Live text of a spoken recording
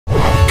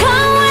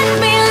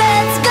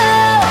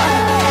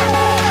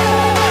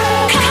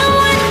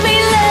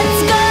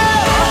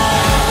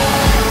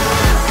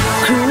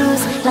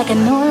like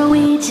a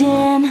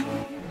Norwegian.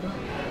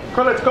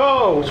 Well, let's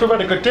go. So we've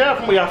had a good day,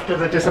 haven't we, after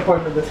the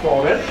disappointment this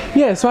morning?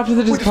 Yeah, so after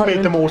the disappointment... We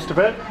just made the most of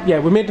it. Yeah,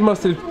 we made the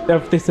most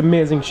of this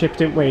amazing ship,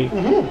 didn't we?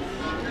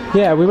 Mm-hmm.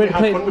 Yeah, we went to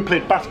play... We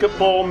played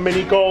basketball,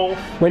 mini golf.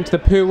 Went to the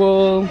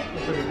pool.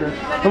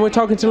 And we're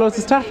talking to loads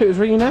of staff. It was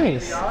really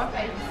nice.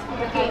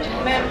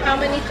 Ma'am, how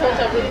many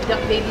total with the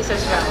babies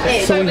as well?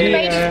 8. So the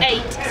babies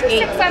 8.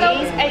 6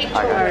 adults, 8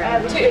 children.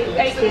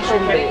 8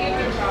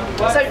 children.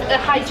 So a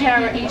high chair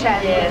at each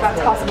end, if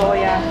that's possible,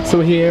 yeah. So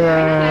we're here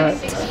at...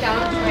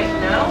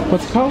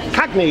 What's it called?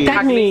 Cagney.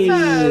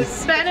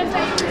 Cagney's.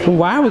 Oh,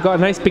 wow, we got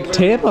a nice big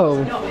table.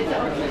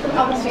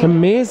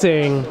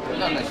 Amazing.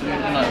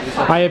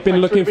 I have been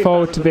looking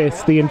forward to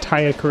this the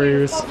entire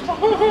cruise. Are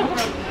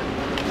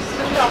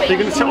you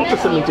going to sit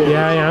opposite me, dear?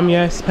 Yeah, I am,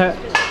 yes, Pet.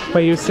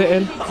 Where are you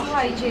sitting?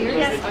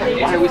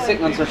 Why are we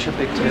sitting on such a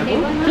big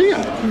table?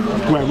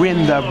 Yeah. We're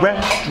in the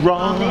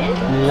restaurant.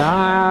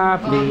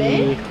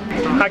 Lovely.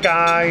 Hi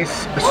guys.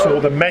 So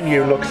the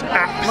menu looks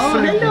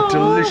absolutely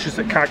delicious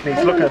at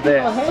Cagney's. Look at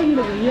this.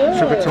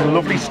 So we've got some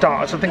lovely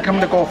starters. I think I'm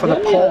going to go for the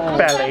pork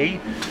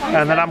belly,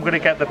 and then I'm going to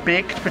get the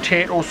baked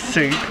potato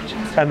soup,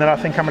 and then I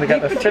think I'm going to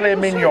get the filet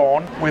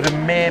mignon with a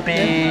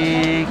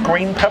maybe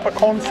green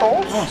peppercorn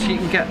sauce. Oh, so you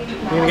can get...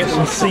 You're going to get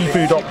some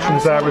seafood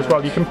options there as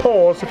well. You can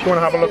pause if you want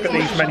to have a look at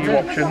these menu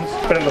options,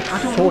 but it looks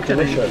so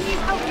delicious.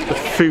 The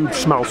food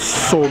smells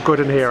so good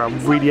in here. I'm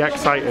really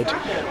excited.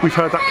 We've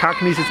heard that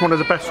Cagney's is one of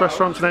the best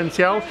restaurants in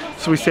NCL,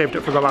 so we saved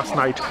it for the last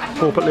night.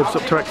 Hope it lives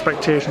up to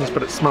expectations,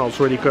 but it smells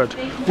really good.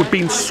 We've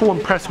been so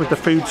impressed with the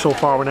food so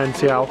far in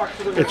NCL.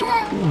 It's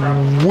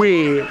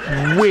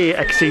way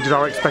exceeded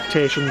our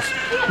expectations.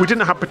 We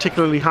didn't have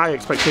particularly high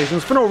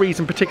expectations, for no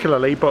reason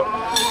particularly, but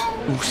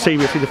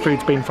seriously the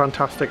food's been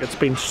fantastic. It's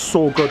been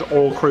so good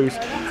all cruise,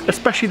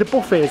 especially the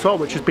buffet as well,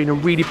 which has been a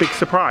really big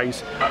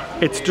surprise.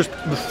 It's just,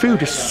 the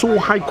food is so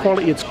high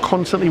quality, it's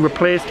constantly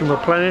replaced and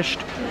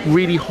replenished,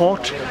 really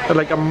hot, and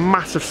like a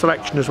massive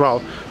selection as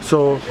well.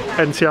 So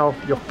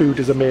NCL, your food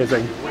is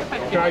amazing.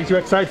 Guys, you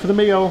excited for the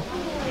meal?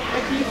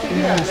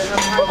 Yes.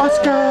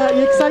 Oscar, are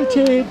you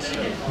excited?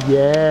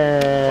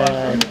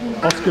 Yeah.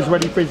 Oscar's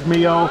ready for his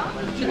meal.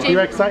 Are you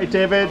excited,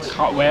 David?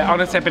 Can't wait.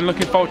 Honestly, I've been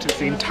looking forward to this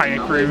the entire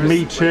cruise.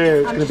 Me too.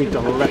 It's going to be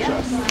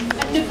delicious.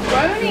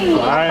 Negroni.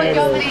 Right.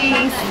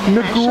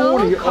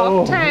 Negroni.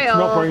 Oh, it's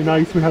not very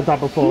nice. We had that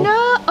before.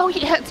 No. Oh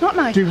yeah, it's not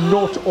nice. Do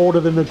not order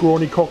the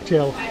Negroni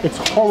cocktail. It's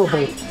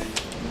horrible.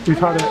 We've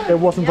had it. It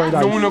wasn't very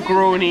nice. No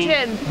Negroni.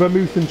 Gin.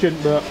 Vermouth and gin,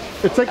 but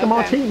it's like a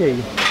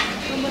martini.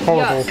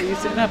 Horrible.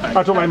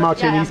 I don't like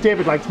martinis.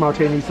 David likes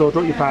martinis, so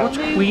don't you, Pat? What's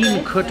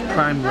queen cut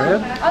prime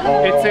rib?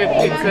 Oh, it's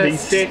a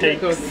steak.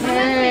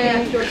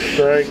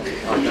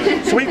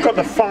 So we've got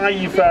the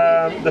five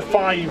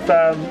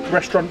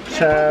restaurant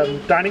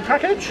dining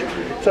package.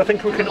 So I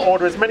think we can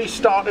order as many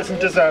starters and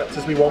desserts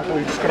as we want, but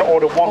we've just got to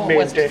order one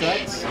main dish.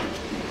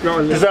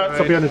 Desserts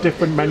will be on a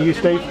different menu,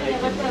 Steve.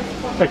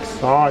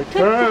 Excited!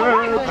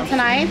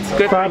 Tonight.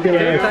 Good.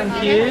 Fabulous.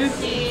 Thank you.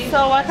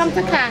 So welcome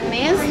to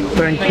Cagney's.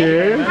 Thank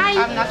you.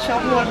 I'm not sure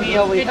who will be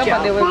your waiter,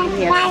 but they will be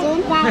here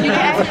soon.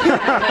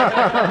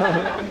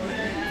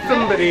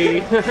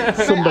 Somebody. I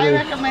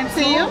recommend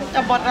to you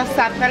a bottle of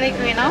San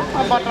Pellegrino,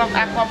 a bottle of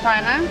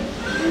Aquapana.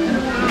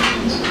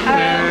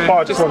 Oh,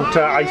 I just want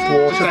iced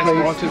water, Just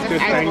please. water's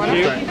good, thank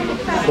you.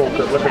 So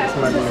good, look at this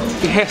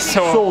menu. Yes,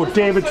 So,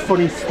 David's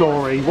funny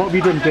story. What have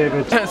you done,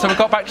 David? So we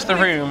got back to the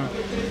room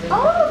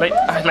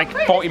like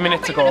 40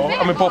 minutes ago,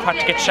 and we both had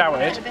to get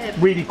showered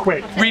Really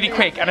quick. really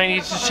quick, and I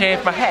needed to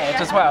shave my head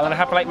as well, and I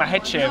have like my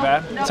head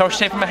shaver, so I was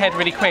shaving my head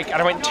really quick,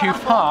 and I went too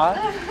far,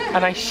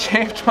 and I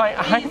shaved my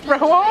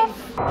eyebrow off.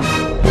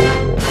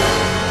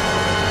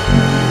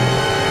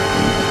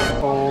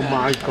 Oh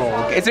my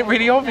god. Is it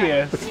really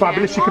obvious? It's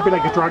fabulous. You could be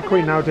like a drag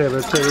queen now,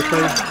 David, seriously.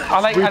 I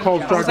was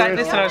RuPaul's like Drag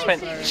this, Race. and I just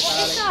went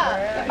shh,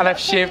 and I've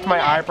shaved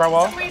my eyebrow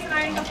off.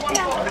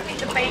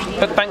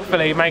 But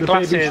thankfully, my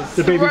glasses.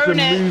 The baby's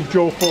removed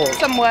your fork.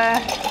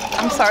 Somewhere.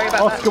 I'm sorry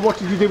about Oscar, what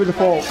did you do with the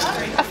fork?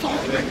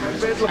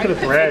 Look at the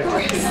bread.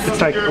 It's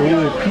like,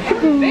 ooh,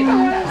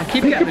 I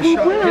keep getting a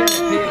shot.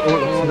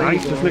 oh, it's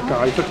nice, isn't it,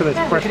 guys? Look at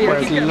this fresh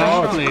bread.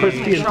 Oh, it's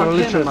crispy and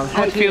delicious.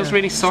 It feels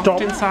really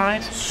soft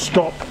inside.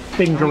 Stop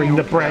fingering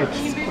the bread.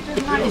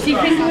 Is he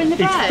fingering the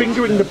bread? He's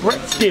fingering the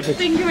bread, David.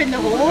 Fingering the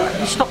hole?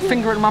 You stop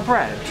fingering my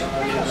bread.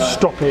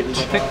 Stop it.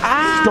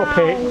 Stop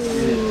it.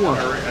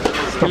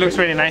 It looks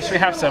really nice. Should we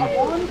have some?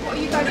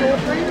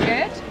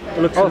 Good. It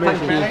looks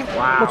amazing.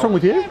 Wow. What's wrong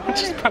with you? I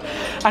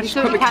just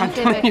put the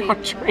candle in your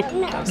drink.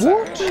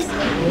 What?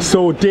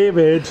 So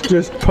David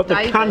just put the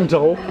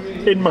candle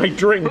in my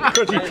drink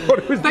because he thought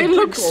it was They the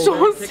look tinkle.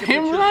 so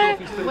similar.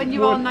 When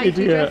you're all night.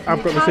 Idiot.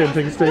 I've got the same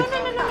thing, Steve.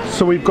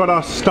 So we've got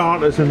our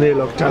starters and they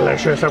look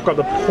delicious. I've got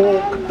the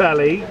pork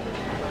belly.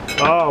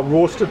 Oh,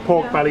 roasted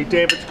pork belly.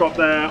 David's got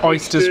the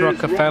Oysters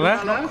Rockefeller.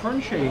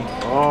 Crunchy.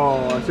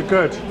 Oh, is it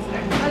good?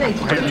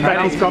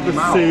 Betty's got the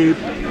soup.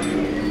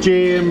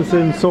 James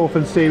and Soph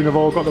and Stephen have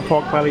all got the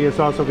pork belly as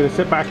well, so I'm going to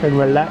sit back and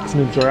relax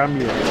and enjoy them.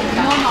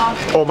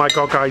 Oh my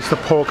god guys, the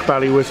pork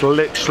belly was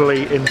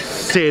literally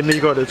insanely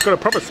good. It's got a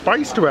proper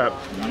spice to it.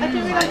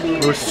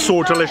 It was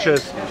so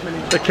delicious.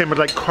 It came with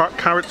like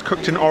carrots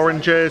cooked in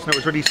oranges and it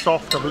was really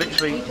soft. I've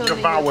literally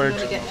devoured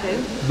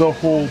the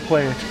whole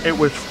plate. It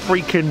was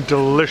freaking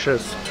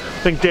delicious.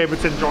 I think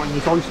David's enjoying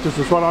his oysters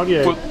as well, aren't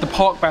you? Well, the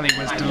pork belly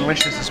was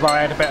delicious as well.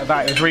 I had a bit of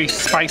that. It was really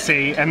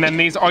spicy. And then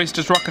these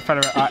oysters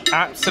Rockefeller are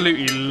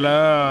absolutely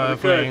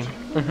lovely.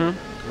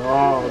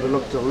 Oh, they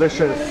look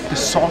delicious. The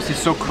sauce is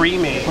so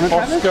creamy.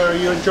 Oscar, are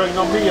you enjoying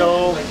our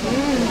meal?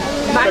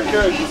 Mac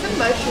and cheese and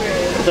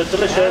mushrooms. Is it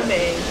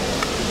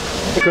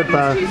delicious? Good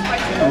bear.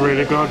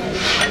 Really good.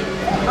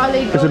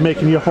 Is it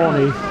making you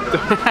horny?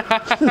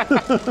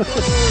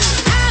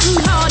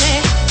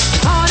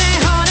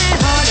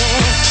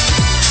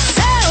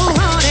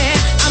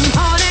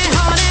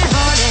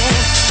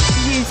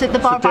 At the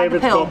bar by the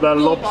David's pill. got the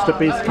lobster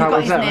beast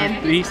Got his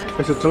name.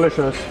 Is it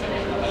delicious?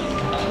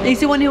 He's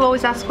the one who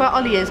always asks where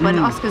Ollie is when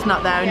Oscar's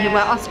not there, and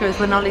where Oscar is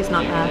when Ollie's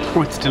not there.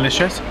 Oh, it's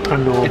delicious. I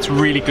know. It's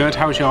really good.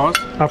 How's yours?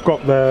 I've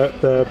got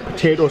the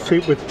potato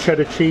soup with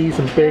cheddar cheese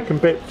and bacon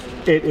bits.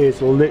 It is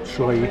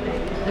literally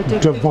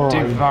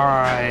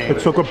divine.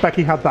 It's so good.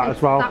 Becky had that as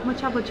well. That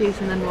much apple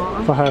juice and then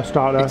water. For her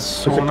starter. It's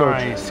so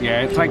nice.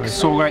 Yeah, it's like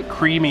so like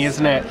creamy,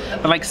 isn't it?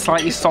 But like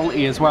slightly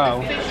salty as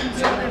well.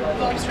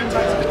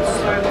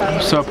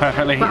 So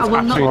perfectly. It's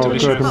absolutely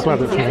delicious. Good. I'm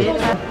glad it's nice.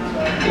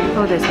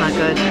 Oh, they smell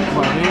good.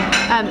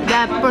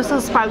 They're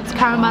Brussels sprouts,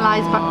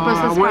 caramelised Brussels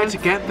sprouts. I wanted to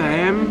get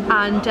them.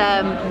 And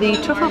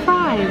the truffle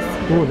fries.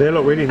 Oh, they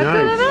look really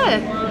nice.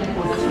 Good.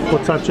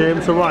 What's that,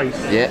 James? The rice?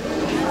 Yeah.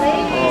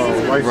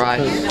 Oh,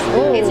 rice.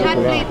 It's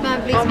handmade,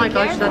 man. Oh my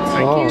gosh, that's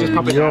Oh, Just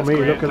pop it yummy.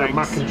 down. Look at that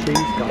mac and cheese,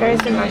 guys.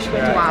 There's the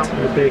mushrooms. Wow.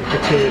 And the big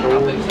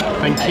potatoes.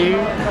 Thank you.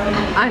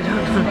 I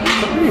don't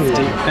know.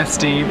 That's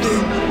Steve's.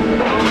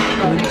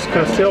 I'm just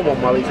going to steal one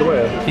while he's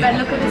away. And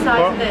look at the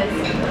size of this.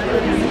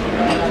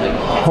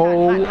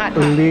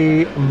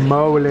 Holy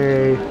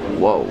moly.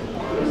 Whoa.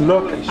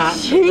 Look at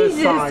Jesus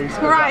the size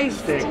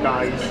Christ. of that steak,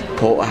 guys.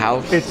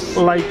 Porterhouse. It's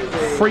like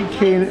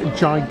freaking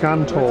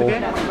giganto.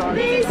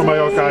 Oh my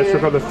god, guys,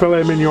 we've got the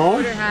filet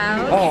mignon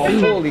Oh,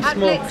 holy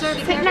smokes.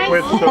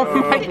 with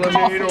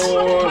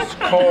potatoes,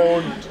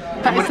 corn.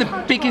 That is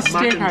the biggest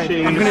steak and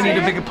cheese. I'm going to need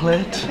a bigger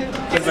plate.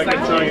 It's like a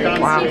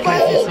gigantic. Wow,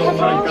 thank you so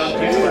much.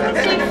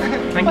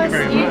 Thank you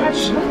very much.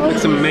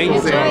 It's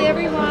amazing.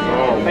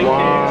 Oh, Thank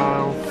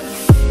wow.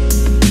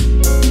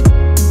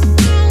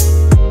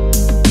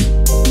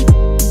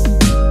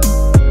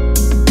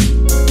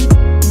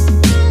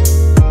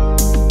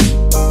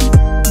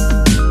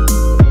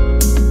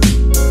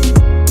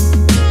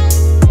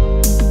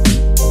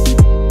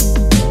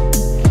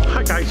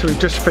 So we've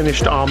just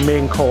finished our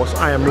main course.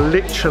 I am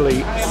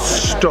literally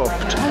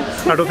stuffed.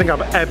 I don't think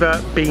I've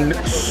ever been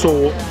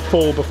so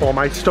full before.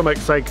 My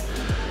stomach's like,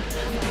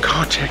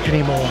 can't take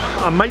any more.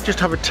 I might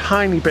just have a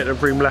tiny bit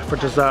of room left for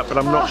dessert, but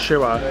I'm not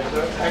sure.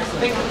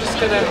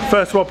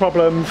 First world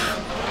problems.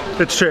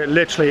 It's true,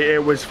 literally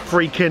it was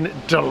freaking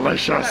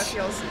delicious.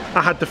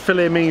 I had the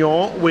filet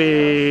mignon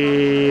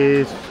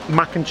with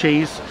mac and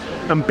cheese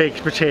and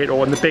baked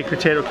potato, and the baked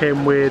potato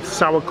came with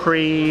sour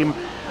cream,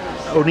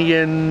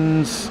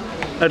 onions,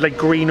 like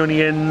green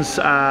onions,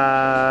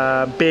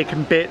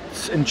 bacon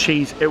bits and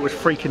cheese. It was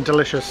freaking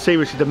delicious.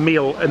 Seriously, the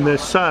meal and the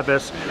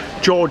service,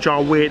 George,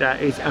 our waiter,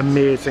 is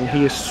amazing.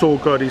 He is so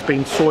good. He's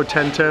been so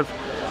attentive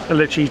and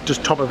literally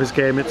just top of his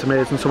game. It's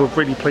amazing. So we're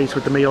really pleased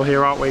with the meal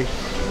here, aren't we?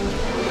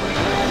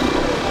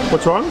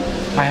 What's wrong?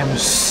 I am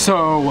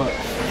so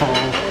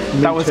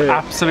full. That was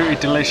absolutely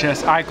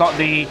delicious. I got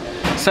the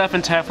surf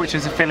and turf, which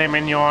is a filet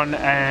mignon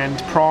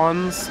and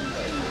prawns,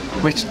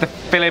 which the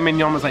filet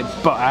mignon was like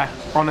butter,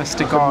 honest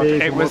to God.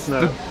 Amazing, it was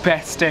the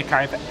best steak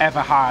I've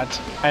ever had.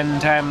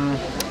 And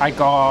I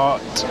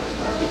got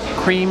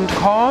creamed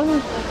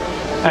corn.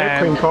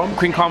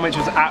 Cream corn, which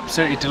was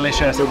absolutely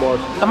delicious. It was.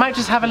 I might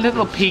just have a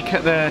little peek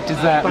at the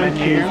dessert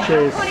menu.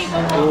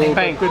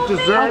 Thank you.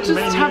 I'll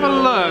just have a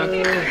look.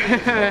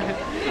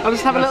 I'll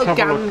just have a little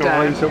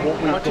gander.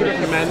 What do you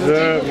recommend?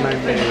 Dessert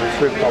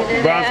menus. We've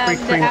got raspberry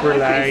cream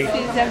brulee.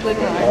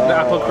 The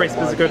apple crisp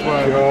is a good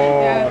one.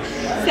 Gosh.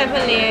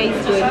 7 layers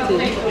is good too.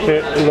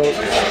 It looks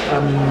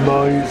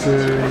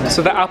amazing.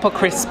 So the apple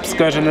crisp's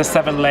good and the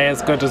 7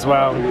 layers good as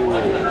well.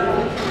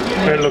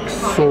 It looks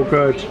so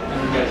good,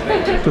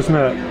 doesn't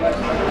it?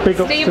 Big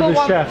ups to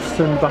the chefs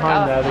and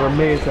behind there, they're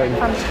amazing.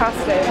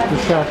 Fantastic. The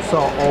chefs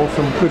are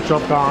awesome. Good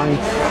job, guys.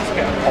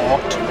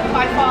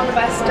 By far the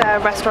best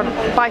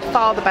restaurant. By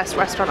far the best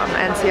restaurant on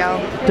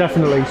NCL.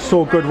 Definitely,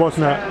 so good,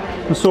 wasn't it?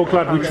 I'm so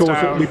glad we chose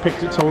it. We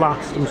picked it to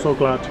last. I'm so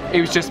glad. It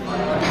was just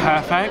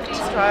perfect.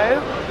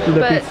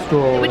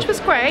 Which was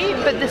great,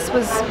 but this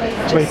was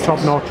just top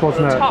notch,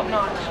 wasn't it? Top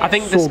notch. I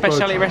think the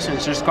specialty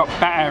restaurants just got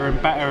better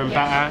and better and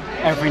better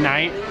every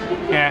night.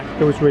 Yeah.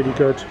 It was really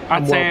good.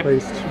 I'd say well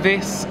pleased.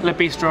 this, Le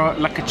Bistro,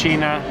 La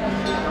Cucina,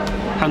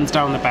 hands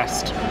down the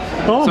best.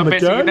 Oh, so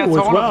basically Moderno that's as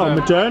all well. of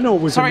them.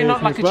 Moderno was Sorry, amazing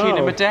not like as well.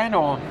 a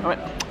Moderno.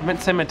 I meant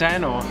to say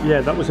Moderno.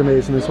 Yeah, that was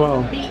amazing as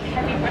well.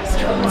 Meat-heavy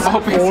restaurants.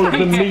 All of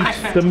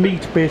the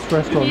meat-based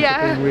restaurants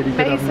have been really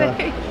good, haven't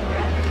they?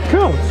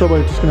 Cool. So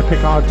we're just going to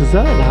pick our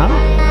dessert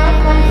now.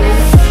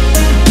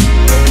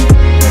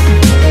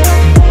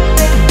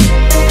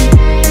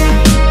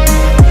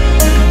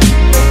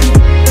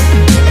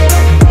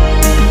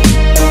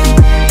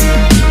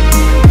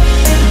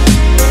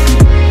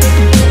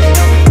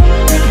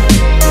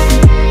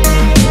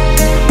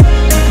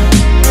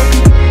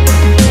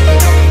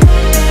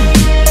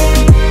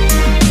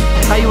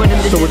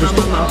 So we're just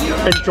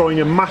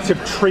enjoying a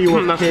massive trio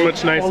of That's cake.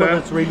 much nicer. All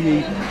of us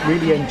really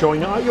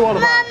enjoying it. Aren't you all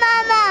about?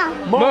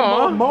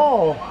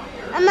 More.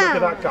 Look at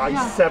that, guys.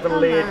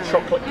 7-layered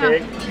chocolate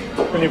cake.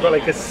 And you've got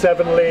like a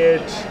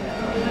 7-layered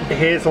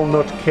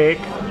hazelnut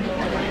cake.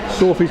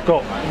 Sophie's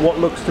got what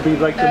looks to be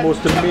like the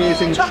most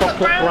amazing chocolate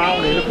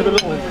brownie. Look at the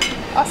little...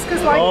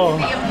 Oscar's like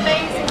the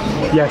amazing.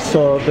 Yes,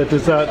 so the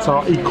desserts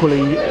are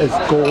equally as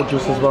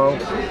gorgeous as well.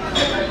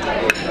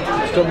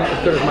 Still not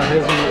as good as my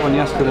hazelnut one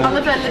yesterday.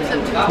 Oliver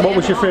lives up to What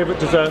was your favourite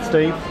dessert,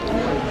 Steve?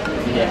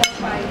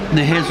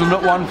 The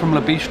hazelnut one from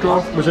Le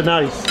Bistro. Was it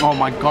nice? Oh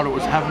my god, it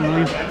was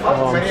heavenly.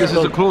 This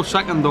is a close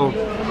second though.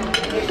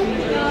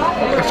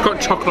 It's got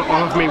chocolate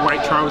all of me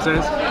white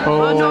trousers.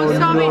 Oh no.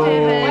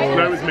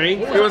 No, it was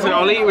me. It wasn't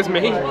Ollie, it was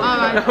me.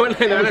 I went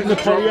like that, I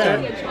just dropped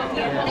it.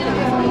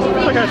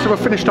 Okay, so we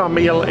finished our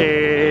meal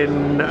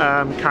in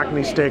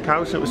Cagney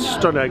Steakhouse. It was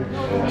stunning.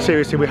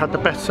 Seriously, we had the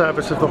best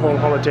service of the whole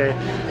holiday.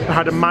 I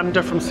had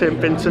Amanda from St.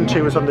 Vincent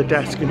who was on the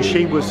desk, and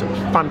she was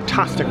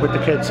fantastic with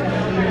the kids.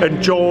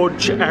 And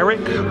George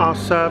Eric, our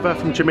server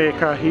from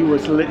Jamaica, he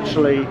was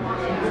literally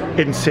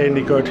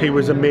insanely good. He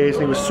was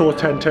amazing. He was so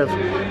attentive.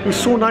 He was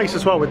so nice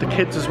as well with the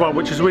kids as well,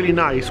 which is really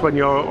nice when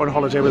you're on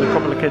holiday with a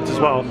couple of kids as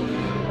well.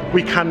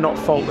 We cannot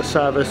fault the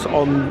service for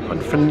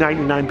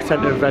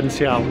 99% of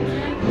NCL.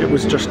 It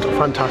was just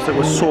fantastic.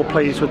 We're so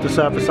pleased with the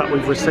service that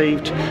we've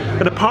received.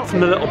 And apart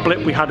from the little blip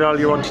we had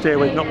earlier on today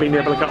with not being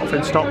able to get off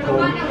in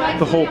Stockholm,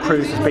 the whole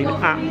cruise has been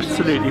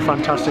absolutely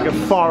fantastic. It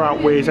far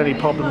outweighs any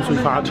problems we've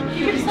had.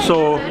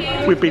 So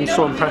we've been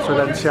so impressed with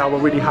NCL. We're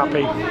really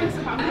happy.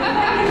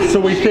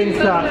 So we think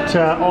that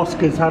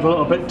Oscar's had a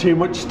little bit too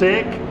much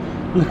steak.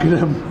 Look at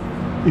him.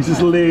 He's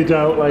just laid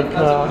out like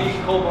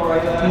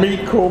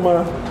meat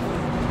coma.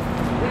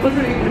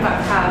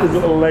 His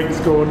little legs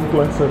going,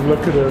 bless him, look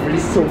at him,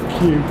 he's so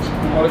cute.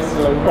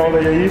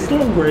 Ollie, are you still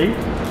hungry?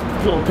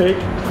 Little pig.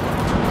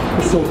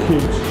 He's so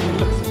cute.